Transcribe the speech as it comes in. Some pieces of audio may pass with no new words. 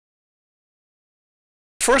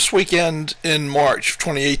First weekend in March of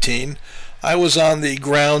 2018, I was on the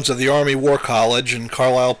grounds of the Army War College in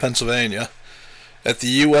Carlisle, Pennsylvania, at the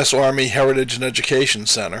U.S. Army Heritage and Education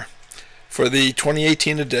Center for the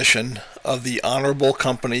 2018 edition of the Honorable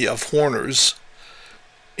Company of Horners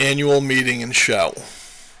annual meeting and show.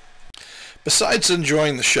 Besides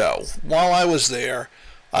enjoying the show, while I was there,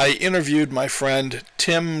 I interviewed my friend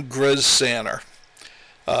Tim Grizz Sanner,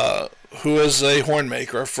 who is a horn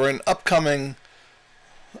maker, for an upcoming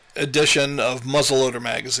edition of Muzzleloader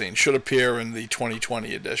magazine. Should appear in the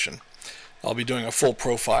 2020 edition. I'll be doing a full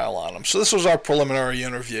profile on him. So this was our preliminary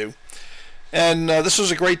interview. And this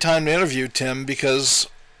was a great time to interview Tim because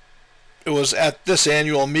it was at this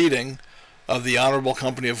annual meeting of the Honorable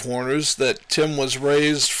Company of Horners that Tim was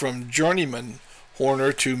raised from journeyman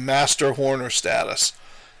horner to master horner status.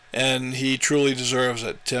 And he truly deserves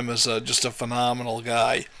it. Tim is just a phenomenal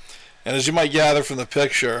guy. And as you might gather from the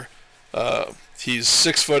picture, he's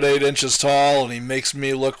 6'8" tall, and he makes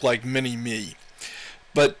me look like mini-me.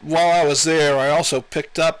 But while I was there, I also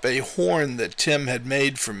picked up a horn that Tim had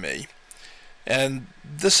made for me. And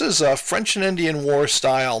this is a French and Indian War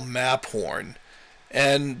style map horn.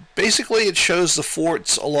 And basically it shows the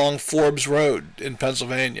forts along Forbes Road in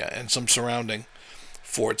Pennsylvania and some surrounding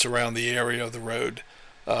forts around the area of the road.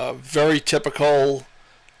 Very typical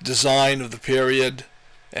design of the period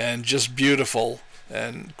and just beautiful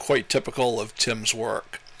and quite typical of Tim's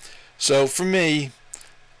work. So for me,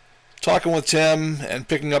 talking with Tim and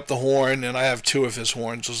picking up the horn, and I have two of his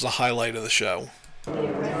horns, was the highlight of the show.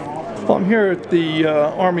 Well, I'm here at the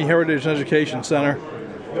Army Heritage and Education Center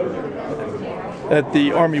at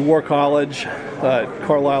the Army War College at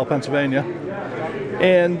Carlisle, Pennsylvania.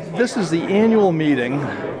 And this is the annual meeting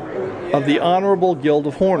of the Honorable Guild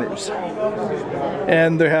of Horners.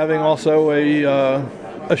 And they're having also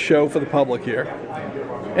a show for the public here.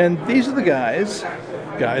 And these are the guys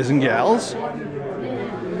and gals,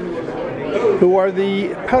 who are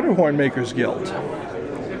the Powder Horn Makers Guild.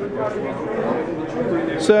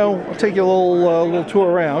 So I'll take you a little tour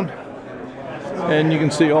around, and you can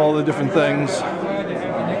see all the different things,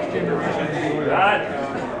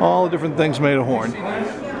 made of horn.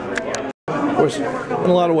 Of course, in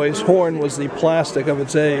a lot of ways, horn was the plastic of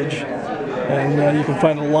its age, and you can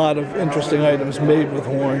find a lot of interesting items made with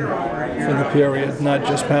horn from the period, not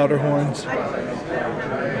just powder horns.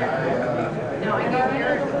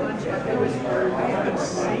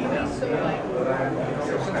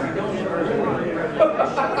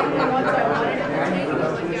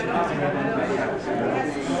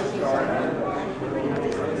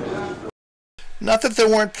 Not that there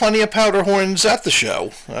weren't plenty of powder horns at the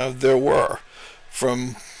show. There were,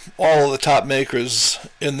 from all of the top makers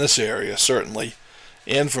in this area, certainly,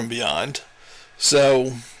 and from beyond.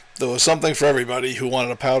 So there was something for everybody who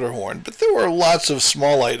wanted a powder horn. But there were lots of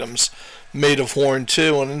small items made of horn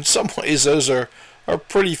too, and in some ways those are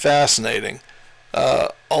pretty fascinating.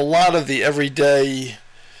 A lot of the everyday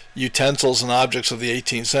utensils and objects of the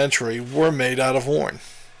 18th century were made out of horn.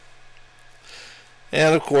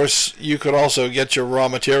 And of course, you could also get your raw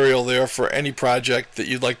material there for any project that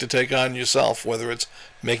you'd like to take on yourself, whether it's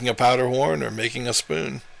making a powder horn or making a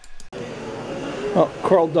spoon. Well,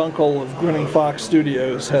 Carl Dunkel of Grinning Fox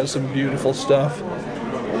Studios has some beautiful stuff.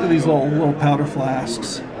 Look at these little powder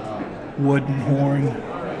flasks, wooden horn.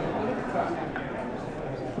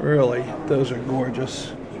 Really, those are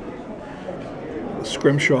gorgeous. The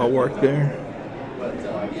scrimshaw work there.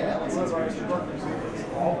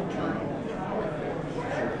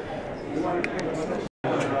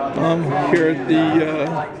 Here at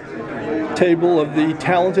the table of the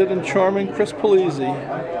talented and charming Chris Polizzi.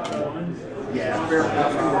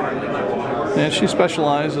 And she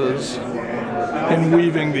specializes in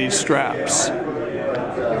weaving these straps.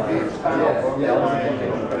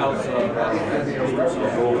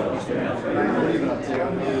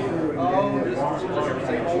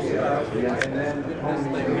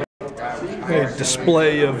 A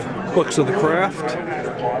display of books of the craft.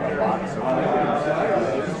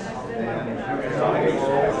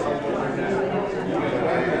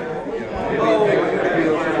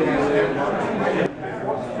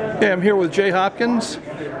 Okay, I'm here with Jay Hopkins,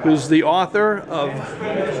 who's the author of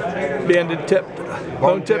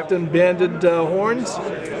Bone-Tipped and Banded Horns,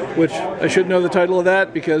 which I should know the title of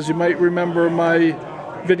that because you might remember my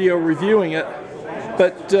video reviewing it.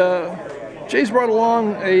 But Jay's brought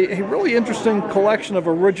along a really interesting collection of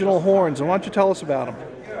original horns, and why don't you tell us about them?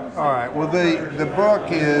 All right, well the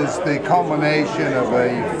book is the culmination of a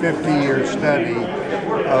 50-year study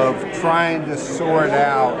of trying to sort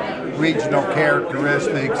out regional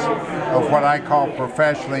characteristics of what I call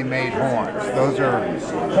professionally made horns. Those are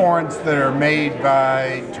horns that are made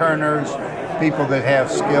by turners, people that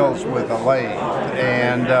have skills with a lathe.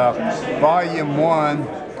 And volume 1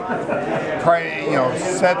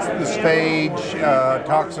 sets the stage,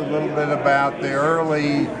 talks a little bit about the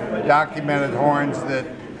early documented horns that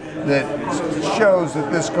shows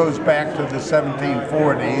that this goes back to the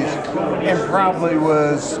 1740s and probably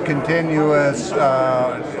was continuous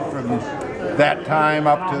from that time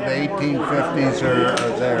up to the 1850s or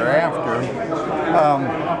thereafter.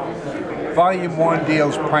 Volume 1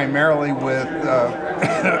 deals primarily with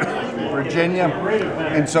Virginia,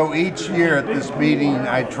 and so each year at this meeting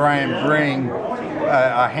I try and bring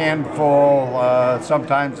a handful,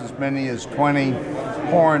 sometimes as many as 20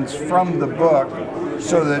 horns from the book,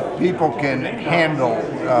 so that people can handle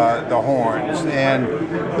the horns. And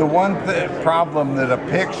the one problem that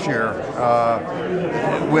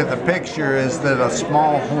with a picture is that a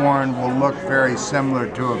small horn will look very similar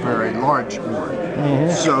to a very large horn.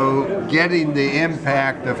 Mm-hmm. So getting the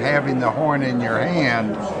impact of having the horn in your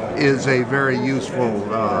hand is a very useful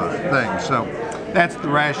thing. So that's the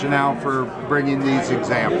rationale for bringing these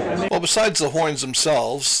examples. Well, besides the horns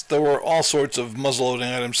themselves, there were all sorts of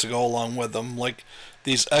muzzleloading items to go along with them, like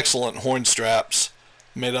these excellent horn straps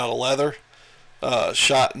made out of leather,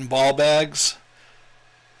 shot and ball bags,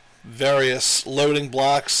 various loading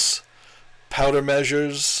blocks, powder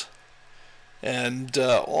measures, and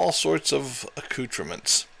all sorts of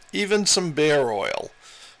accoutrements. Even some bear oil,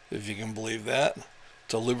 if you can believe that,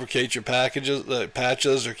 to lubricate your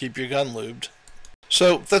patches or keep your gun lubed.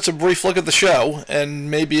 So that's a brief look at the show, and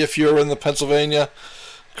maybe if you're in the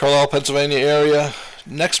Carlisle, Pennsylvania area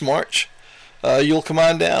next March, you'll come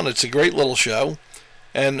on down. It's a great little show,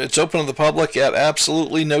 and it's open to the public at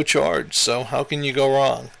absolutely no charge, so how can you go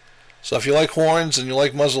wrong? So if you like horns and you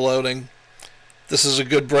like muzzleloading, this is a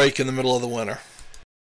good break in the middle of the winter.